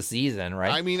once a season,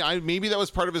 right? I mean, maybe that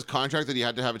was part of his contract that he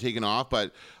had to have it taken off,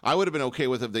 but I would have been okay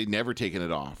with if they'd never taken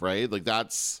it off, right? Like,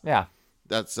 that's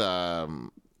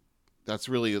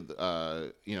really,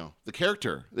 the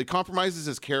character. It compromises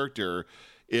his character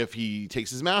if he takes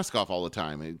his mask off all the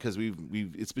time, because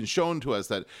it's been shown to us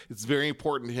that it's very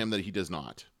important to him that he does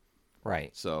not.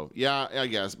 Right. So, yeah, I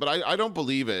guess. But I don't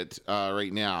believe it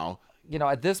right now.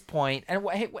 At this point, and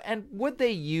would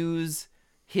they use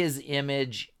his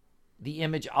image, the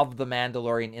image of the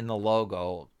Mandalorian in the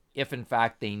logo, if in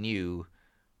fact they knew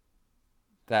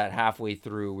that halfway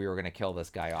through we were going to kill this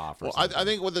guy off? Well, I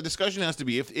think what the discussion has to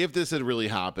be, if this had really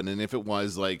happened, and if it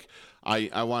was like,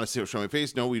 I want to show my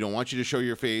face, no, we don't want you to show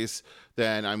your face,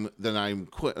 then I'm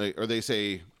quit, or they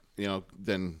say,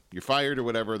 then you're fired or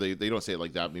whatever. They don't say it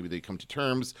like that. Maybe they come to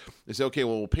terms. They say, okay,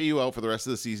 well, we'll pay you out for the rest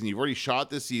of the season. You've already shot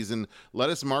this season.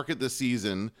 Let us market this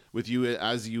season with you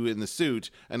as you in the suit,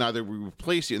 and either we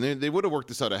replace you. And they would have worked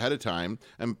this out ahead of time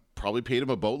and probably paid him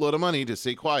a boatload of money to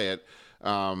stay quiet,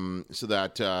 so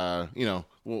that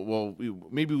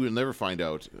maybe we'll never find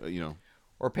out.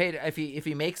 Or paid if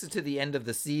he makes it to the end of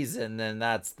the season, then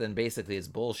basically it's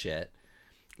bullshit.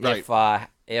 Right. Because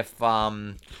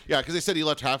they said he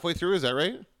left halfway through. Is that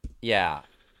right? Yeah.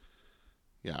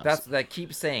 Yeah. That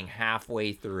keeps saying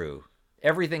halfway through.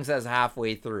 Everything says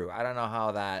halfway through. I don't know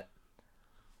how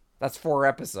that's 4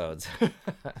 episodes.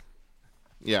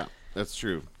 Yeah, that's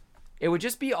true. It would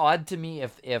just be odd to me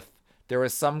if there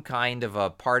was some kind of a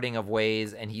parting of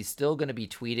ways and he's still going to be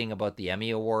tweeting about the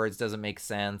Emmy Awards. Doesn't make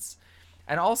sense.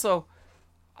 And also,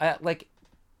 I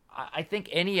think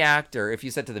any actor, if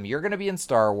you said to them, you're going to be in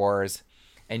Star Wars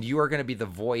and you are going to be the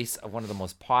voice of one of the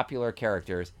most popular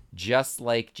characters, just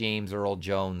like James Earl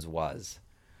Jones was.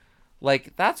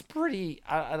 Like, that's pretty,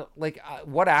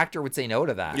 what actor would say no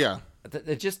to that? Yeah.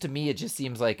 It just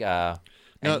seems like an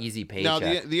easy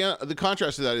paycheck. Now, the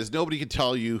contrast to that is nobody can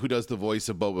tell you who does the voice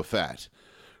of Boba Fett.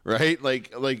 Right,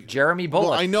 like Jeremy Bulloch.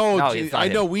 Well, I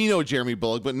know, we know Jeremy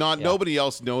Bulloch, but nobody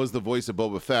else knows the voice of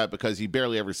Boba Fett because he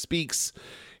barely ever speaks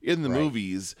in the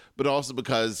movies, but also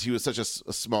because he was such a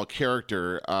small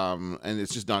character, and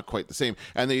it's just not quite the same.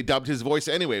 And they dubbed his voice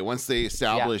anyway. Once they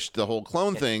established the whole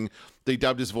clone thing, they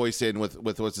dubbed his voice in with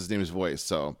what's his name's voice.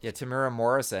 So yeah, Tamura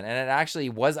Morrison, and it actually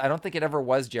was. I don't think it ever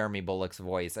was Jeremy Bulloch's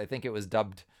voice. I think it was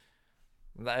dubbed.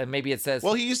 Maybe it says.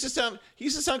 Well, he used to sound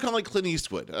kind of like Clint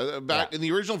Eastwood back in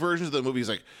the original versions of the movie. He's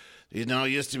like, he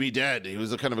used to be dead. He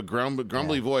was a kind of a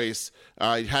grumbly voice.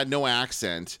 He had no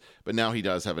accent, but now he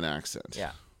does have an accent.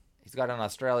 Yeah, he's got an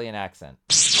Australian accent.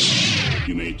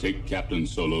 You may take Captain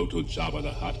Solo to Jabba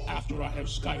the Hutt after I have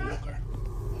Skywalker.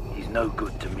 He's no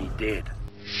good to me dead.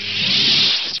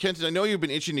 Kenton, I know you've been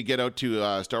itching to get out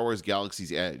to Star Wars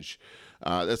Galaxy's Edge.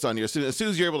 That's on you. As soon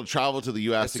as you're able to travel to the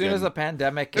U.S. again. As soon as the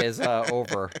pandemic is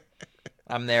over,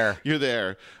 I'm there. You're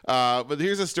there. But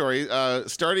here's a story.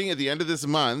 Starting at the end of this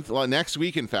month, next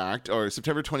week, in fact, or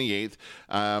September 28th,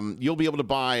 you'll be able to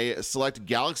buy select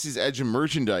Galaxy's Edge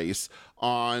merchandise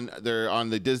on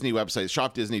the Disney website,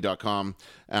 shopdisney.com,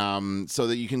 so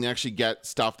that you can actually get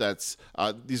stuff that's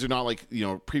these are not like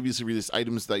previously released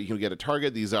items that you can get at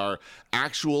Target. These are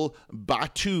actual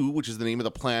Batuu, which is the name of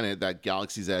the planet that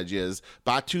Galaxy's Edge is.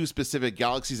 Batuu specific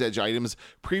Galaxy's Edge items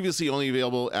previously only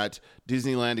available at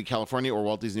Disneyland in California or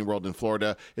Walt Disney World in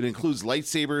Florida. It includes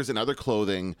lightsabers and other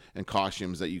clothing and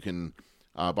costumes that you can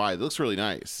buy. It looks really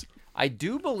nice. I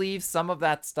do believe some of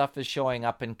that stuff is showing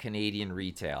up in Canadian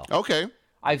retail. Okay.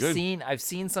 I've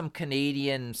seen some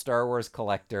Canadian Star Wars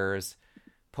collectors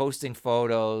posting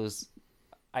photos.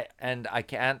 I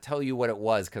can't tell you what it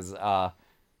was because I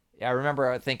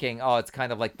remember thinking, oh, it's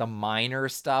kind of like the minor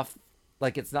stuff.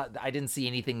 Like it's not. I didn't see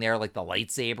anything there like the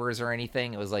lightsabers or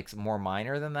anything. It was like more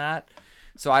minor than that.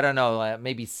 So I don't know.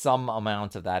 Maybe some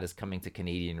amount of that is coming to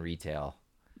Canadian retail.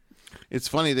 It's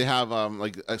funny they have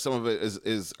some of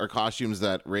it are costumes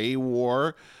that Rey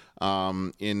wore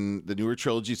in the newer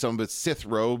trilogy. Some of it's Sith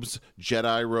robes,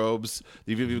 Jedi robes.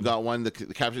 You've even got one. The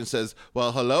caption says,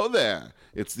 "Well, hello there."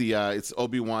 It's it's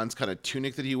Obi-Wan's kind of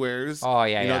tunic that he wears. Oh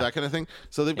yeah, that kind of thing.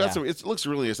 So they've got some. It looks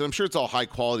really nice. I'm sure it's all high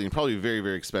quality and probably very,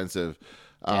 very expensive.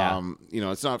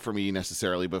 It's not for me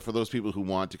necessarily, but for those people who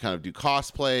want to kind of do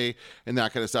cosplay and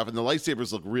that kind of stuff. And the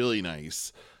lightsabers look really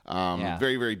nice.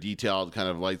 Very, very detailed kind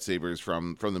of lightsabers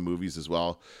from the movies as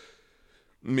well.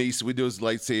 Mace Windu's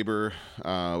lightsaber.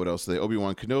 What else?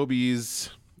 Obi-Wan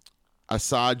Kenobi's.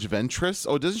 Asajj Ventress.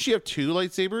 Oh, doesn't she have 2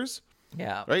 lightsabers?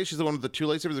 Yeah. Right? She's the one with the 2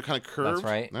 lightsabers that kind of curved. That's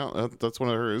right. No, that's one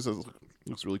of hers. It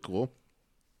looks really cool.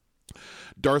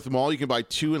 Darth Maul, you can buy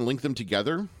 2 and link them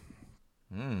together.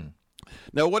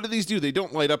 Now, what do these do? They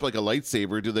don't light up like a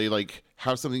lightsaber. Do they like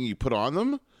have something you put on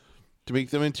them to make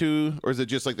them into, or is it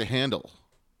just like the handle?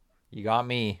 You got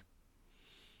me.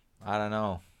 I don't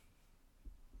know.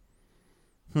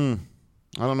 I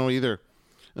don't know either.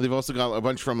 And they've also got a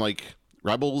bunch from like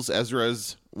Rebels.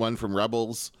 Ezra's one from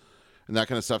Rebels and that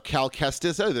kind of stuff. Cal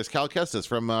Kestis. Oh, there's Cal Kestis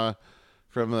from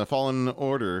the Fallen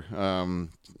Order,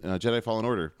 Jedi Fallen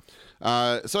Order.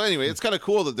 So anyway, it's kind of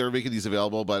cool that they're making these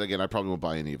available, but again, I probably won't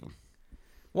buy any of them.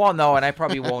 Well, no, and I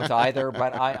probably won't either.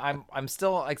 But I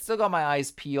still got my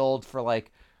eyes peeled for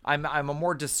like I'm a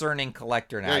more discerning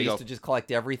collector now. I used to just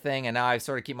collect everything, and now I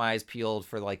sort of keep my eyes peeled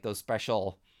for like those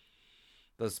special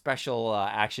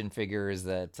action figures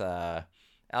that.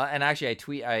 And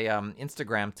actually, I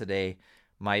Instagram today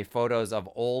my photos of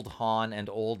old Han and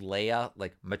old Leia,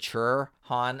 like mature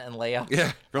Han and Leia.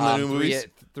 Yeah, from the new movies.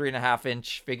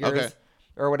 3.5-inch figures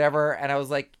or whatever. And I was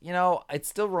like, it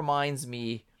still reminds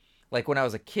me, like when I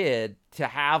was a kid, to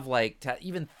have to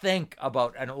even think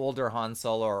about an older Han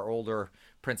Solo or older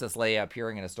Princess Leia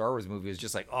appearing in a Star Wars movie was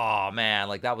just like, oh man,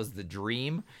 like that was the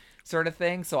dream sort of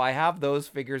thing. So I have those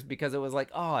figures because it was like,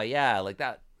 oh yeah, like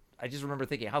that. I just remember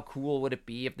thinking, how cool would it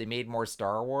be if they made more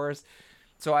Star Wars?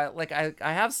 So I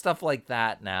have stuff like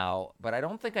that now, but I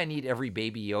don't think I need every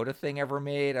Baby Yoda thing ever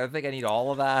made. I don't think I need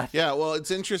all of that. Yeah, well, it's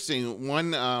interesting.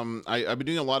 One, I've been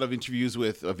doing a lot of interviews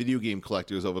with video game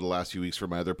collectors over the last few weeks for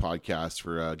my other podcast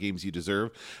for Games You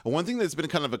Deserve. And one thing that's been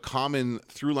kind of a common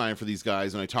through line for these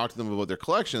guys when I talk to them about their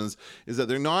collections is that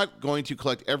they're not going to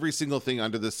collect every single thing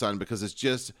under the sun because it's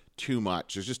just too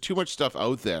much. There's just too much stuff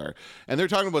out there. And they're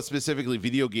talking about specifically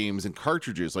video games and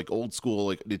cartridges, like old school,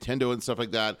 like Nintendo and stuff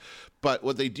like that. But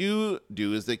what they do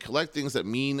is they collect things that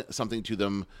mean something to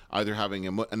them, either having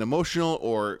an emotional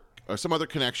or some other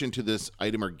connection to this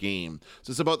item or game.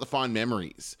 So it's about the fond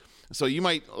memories. So you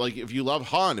might, like, if you love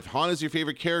Han, if Han is your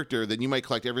favorite character, then you might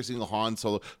collect every single Han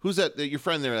Solo. Who's that? Your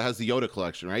friend there that has the Yoda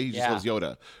collection, right? He just loves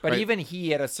Yoda. But even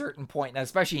he, at a certain point, and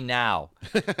especially now,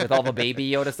 with all the Baby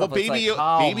Yoda stuff, well, Baby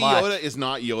Yoda is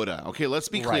not Yoda. Okay, let's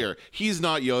be clear. Right. He's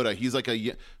not Yoda.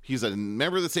 He's a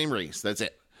member of the same race. That's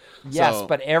it. Yes,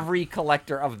 but every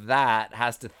collector of that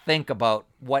has to think about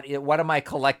what am I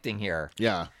collecting here?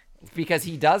 Yeah. Because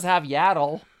he does have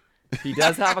Yaddle. He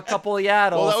does have a couple of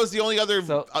Yaddles. Well, that was the only other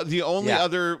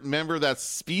other member of that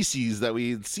species that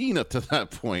we had seen up to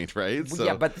that point, right? So.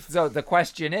 Yeah, but so the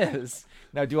question is,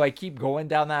 now do I keep going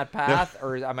down that path,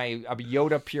 or am I a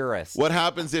Yoda purist? What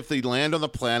happens if they land on the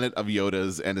planet of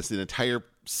Yodas and it's an entire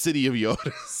city of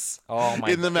Yodas? Oh my!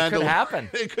 It could happen.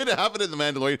 It could happen in the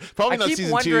Mandalorian. Probably not season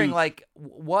 2. I keep wondering, like,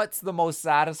 what's the most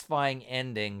satisfying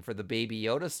ending for the Baby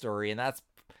Yoda story, and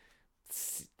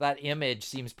that image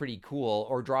seems pretty cool.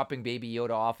 Or dropping Baby Yoda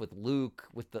off with Luke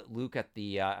at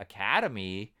the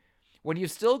academy, when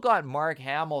you've still got Mark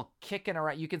Hamill kicking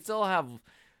around. You can still have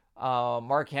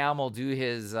Mark Hamill do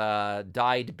his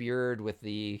dyed beard with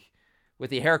the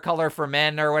hair color for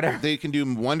men or whatever. They can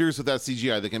do wonders with that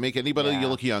CGI. They can make anybody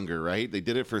look younger, right? They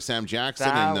did it for Sam Jackson.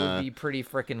 That would be pretty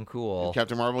freaking cool.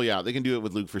 Captain Marvel, yeah. They can do it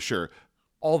with Luke for sure.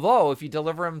 Although, if you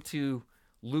deliver him to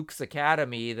Luke's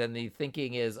academy, then the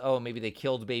thinking is, oh, maybe they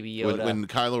killed Baby Yoda. When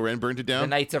Kylo Ren burned it down? The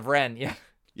Knights of Ren, yeah.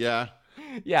 Yeah.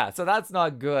 Yeah, so that's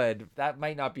not good. That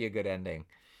might not be a good ending.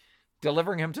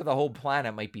 Delivering him to the whole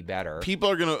planet might be better. People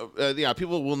are going to,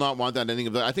 people will not want that ending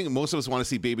of that. I think most of us want to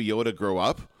see Baby Yoda grow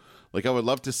up. Like, I would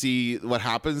love to see what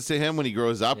happens to him when he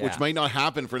grows up, which might not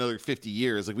happen for another 50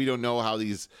 years. Like, we don't know how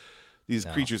these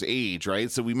creatures age, right?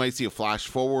 So we might see a flash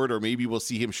forward, or maybe we'll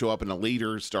see him show up in a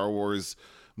later Star Wars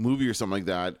movie or something like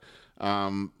that.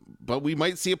 But we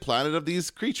might see a planet of these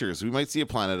creatures. We might see a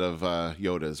planet of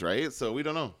Yodas, right? So we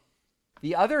don't know.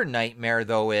 The other nightmare,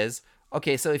 though, is,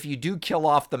 okay, so if you do kill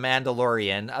off the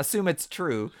Mandalorian, assume it's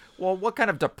true, well, what kind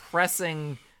of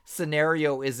depressing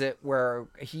scenario is it where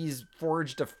he's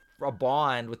forged a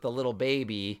bond with the little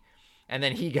baby and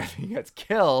then he gets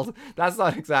killed?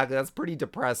 That's pretty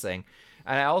depressing.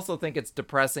 And I also think it's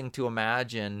depressing to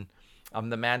imagine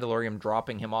the Mandalorian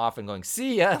dropping him off and going,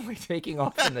 see ya, like taking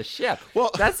off in the ship. Well,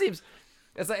 that seems,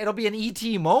 it'll be an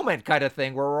E.T. moment kind of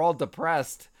thing where we're all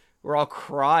depressed. We're all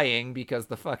crying because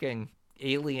the fucking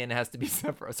alien has to be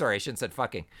separate. Sorry, I shouldn't have said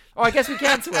fucking. Oh, I guess we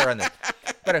can swear on this.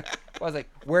 But I was like,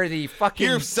 where the fucking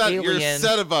alien... You're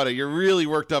upset about it. You're really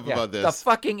worked up about this. The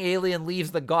fucking alien leaves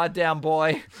the goddamn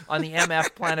boy on the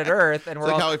MF planet Earth, and we're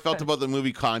it's like how I felt about the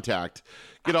movie Contact.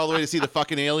 Get all the way to see the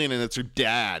fucking alien, and it's her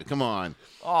dad. Come on.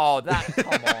 Oh,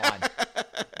 come on.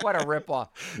 What a ripoff.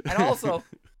 And also,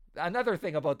 another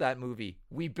thing about that movie,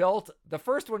 the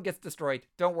first one gets destroyed.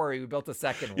 Don't worry, we built a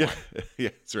second one. Yeah,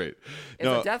 that's right.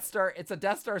 It's a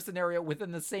Death Star scenario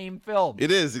within the same film.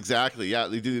 It is, exactly. Yeah,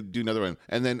 they do another one.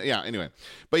 And then, anyway.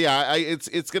 But yeah, it's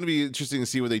going to be interesting to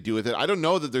see what they do with it. I don't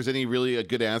know that there's any really a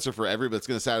good answer for everybody that's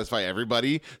going to satisfy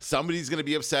everybody. Somebody's going to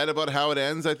be upset about how it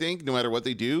ends, I think, no matter what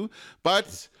they do.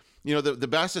 But... the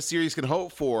best a series can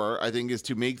hope for, I think, is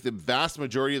to make the vast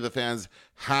majority of the fans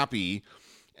happy.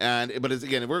 But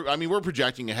we're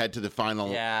projecting ahead to the final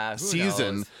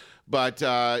season. Knows? But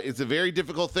it's a very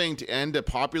difficult thing to end a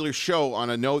popular show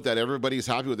on a note that everybody's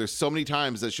happy with. There's so many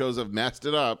times that shows have messed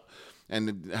it up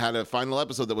and had a final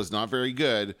episode that was not very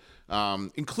good,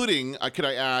 including, could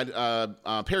I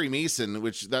add, Perry Mason,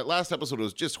 which that last episode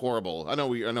was just horrible. I know.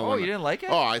 Oh, you didn't like it?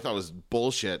 Oh, I thought it was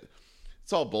bullshit.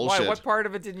 It's all bullshit. Why? What part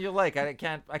of it didn't you like? I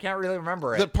can't really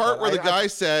remember it. The part where the guy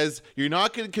says, you're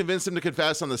not going to convince him to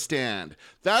confess on the stand.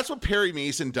 That's what Perry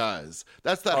Mason does.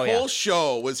 That's whole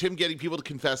show was him getting people to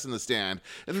confess in the stand.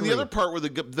 And then the other part where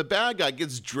the bad guy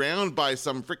gets drowned by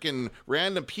some freaking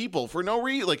random people for no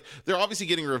reason. Like, they're obviously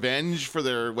getting revenge for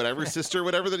their sister,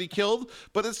 whatever that he killed.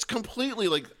 But it's completely,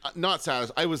 not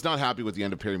satisfying. I was not happy with the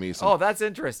end of Perry Mason. Oh, that's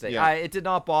interesting. Yeah. It did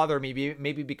not bother me.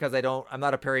 Maybe because I'm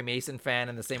not a Perry Mason fan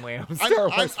in the same way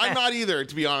I'm not either,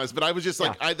 to be honest, but I was just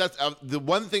like, that's the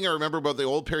one thing I remember about the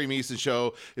old Perry Mason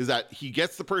show is that he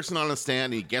gets the person on a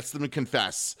stand and he gets them to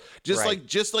confess, just like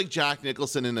Jack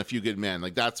Nicholson in A Few Good Men.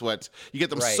 Like, that's what you get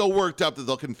them so worked up that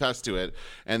they'll confess to it,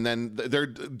 and then they're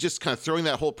just kind of throwing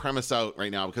that whole premise out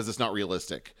right now because it's not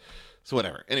realistic. So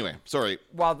whatever. Anyway, sorry.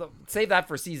 Well, save that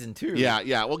for season 2.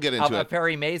 Yeah, we'll get into it.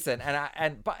 Perry Mason,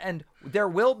 and there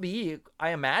will be. I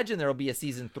imagine there will be a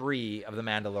season 3 of The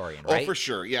Mandalorian, right? Oh, for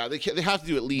sure. Yeah, they have to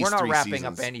do at least. We're not 3 wrapping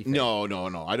seasons. up anything. No.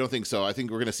 I don't think so. I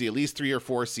think we're going to see at least 3 or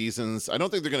 4 seasons. I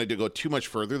don't think they're going to go too much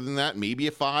further than that. Maybe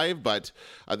a 5, but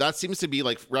that seems to be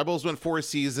like Rebels went 4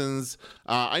 seasons.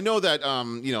 I know that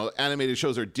animated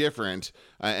shows are different,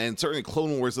 and certainly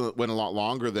Clone Wars went a lot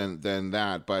longer than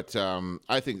that. But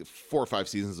I think 4 or 5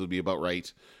 seasons would be about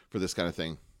right for this kind of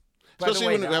thing.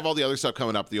 Especially when we have all the other stuff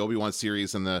coming up, the Obi-Wan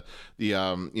series and the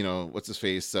what's his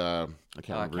face? I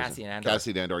can't remember.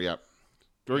 Cassian Andor, yeah. What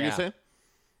were you going to say?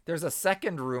 There's a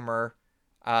second rumor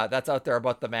that's out there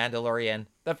about the Mandalorian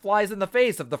that flies in the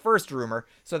face of the first rumor.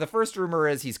 So the first rumor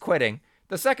is he's quitting.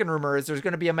 The second rumor is there's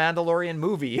going to be a Mandalorian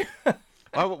movie.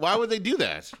 Why would they do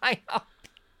that? I know.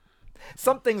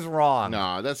 Something's wrong.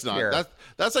 No, that's not.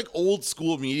 That's like old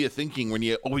school media thinking when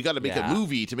we got to make a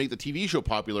movie to make the TV show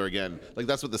popular again. Like,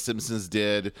 that's what The Simpsons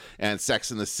did, and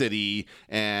Sex and the City,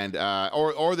 and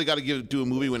or they got to do a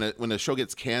movie when a show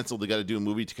gets canceled. They got to do a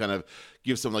movie to kind of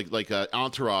give some like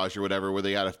Entourage or whatever, where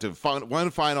they have to find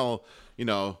one final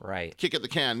kick at the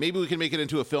can. Maybe we can make it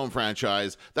into a film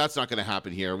franchise. That's not going to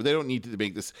happen here. They don't need to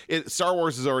make this. Star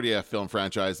Wars is already a film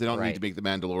franchise. They don't need to make the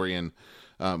Mandalorian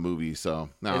movie. So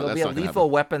no, it'll be a Lethal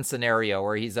Weapon scenario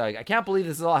where he's like, I can't believe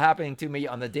this is all happening to me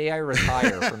on the day I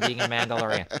retire from being a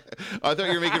Mandalorian. I thought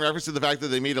you were making reference to the fact that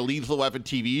they made a Lethal Weapon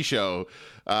TV show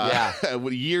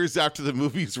years after the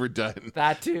movies were done.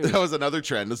 That too. That was another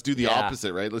trend. Let's do the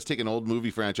opposite, right? Let's take an old movie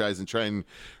franchise and try and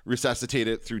resuscitate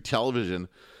it through television.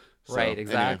 So, right,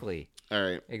 exactly. Anyway. All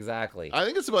right. Exactly. I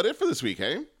think that's about it for this week,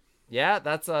 hey? Yeah,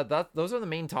 those are the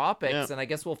main topics, Yeah. and I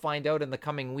guess we'll find out in the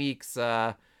coming weeks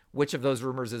which of those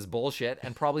rumors is bullshit,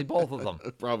 and probably both of them.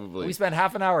 Probably. We spent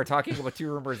half an hour talking about 2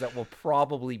 rumors that will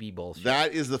probably be bullshit.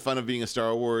 That is the fun of being a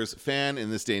Star Wars fan in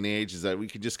this day and age, is that we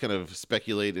could just kind of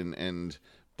speculate and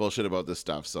bullshit about this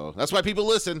stuff. So that's why people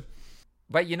listen.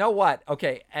 But you know what?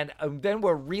 Okay, and then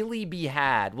we'll really be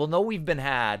had. We'll know we've been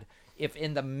had if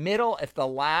in the middle, if the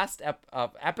last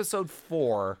episode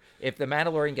 4, if the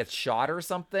Mandalorian gets shot or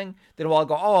something, then we'll all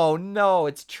go, oh no,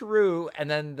 it's true. And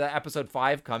then the episode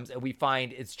 5 comes and we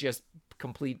find it's just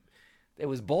complete, it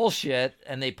was bullshit.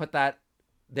 And they put that,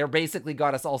 they're basically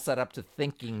got us all set up to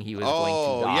thinking he was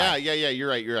going to die. Yeah, you're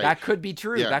right. That could be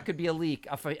true. Yeah. That could be a leak,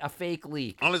 a fake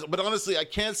leak. But honestly, I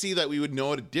can't see that we would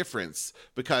know a difference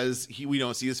because we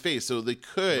don't see his face. So they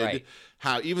could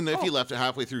have, even if he left it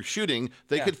halfway through shooting,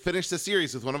 they could finish the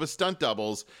series with one of his stunt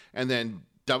doubles and then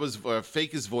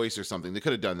fake his voice or something. They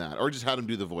could have done that, or just had him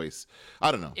do the voice. I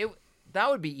don't know. That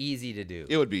would be easy to do.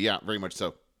 It would be, yeah, very much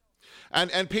so.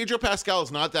 And Pedro Pascal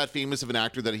is not that famous of an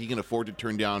actor that he can afford to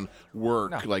turn down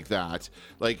work like that.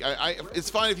 Like, it's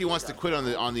fine if he wants to quit on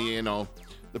the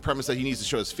the premise that he needs to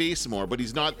show his face more, but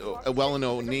he's not a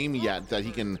well-known name yet that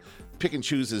he can pick and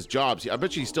choose his jobs. I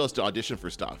bet you he still has to audition for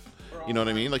stuff. You know what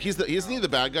I mean? Like, isn't he the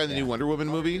bad guy in the new Wonder Woman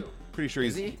movie? Pretty sure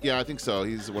he's. Is he? Yeah, I think so.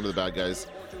 He's one of the bad guys.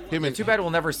 Too bad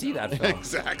we'll never see that film.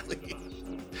 Exactly.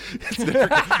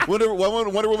 Wonder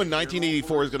Woman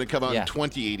 1984 is going to come out in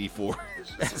 2084.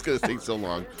 It's going to take so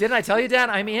long. Didn't I tell you, Dan?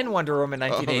 I'm in Wonder Woman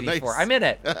 1984. Nice. I'm in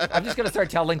it. I'm just going to start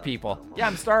telling people. Yeah,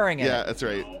 I'm starring in it. Yeah, that's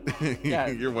right. Yeah,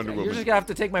 You're Wonder Woman. You're just going to have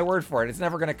to take my word for it. It's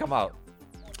never going to come out.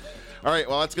 All right,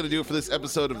 well, that's going to do it for this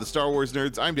episode of the Star Wars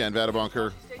Nerds. I'm Dan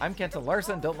Vadabonker. I'm Kenton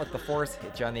Larson. Don't let the Force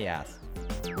hit you on the ass.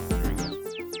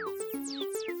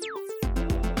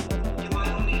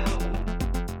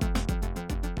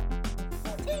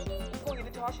 Going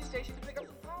into Toshi Station to pick